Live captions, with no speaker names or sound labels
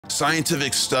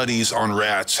Scientific studies on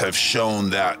rats have shown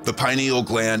that the pineal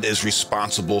gland is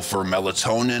responsible for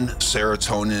melatonin,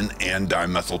 serotonin, and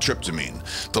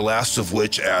dimethyltryptamine, the last of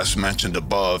which, as mentioned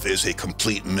above, is a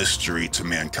complete mystery to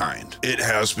mankind. It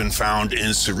has been found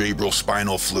in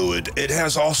cerebrospinal fluid. It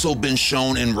has also been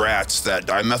shown in rats that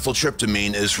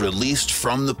dimethyltryptamine is released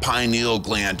from the pineal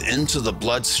gland into the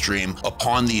bloodstream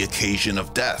upon the occasion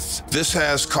of death. This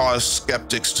has caused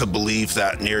skeptics to believe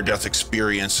that near-death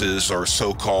experiences, or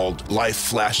so-called life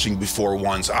flashing before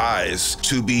one's eyes,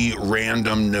 to be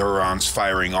random neurons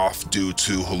firing off due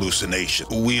to hallucination.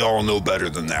 We all know better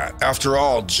than that. After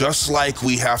all, just like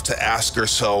we have to ask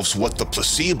ourselves what the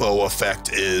placebo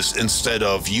effect is instead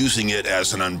of using it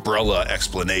as an umbrella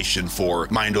explanation for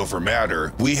mind over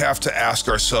matter, we have to ask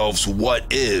ourselves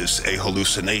what is a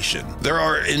hallucination. There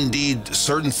are indeed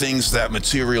certain things that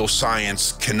material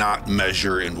science cannot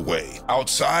measure and weigh.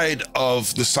 Outside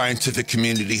of the scientific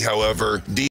community, however,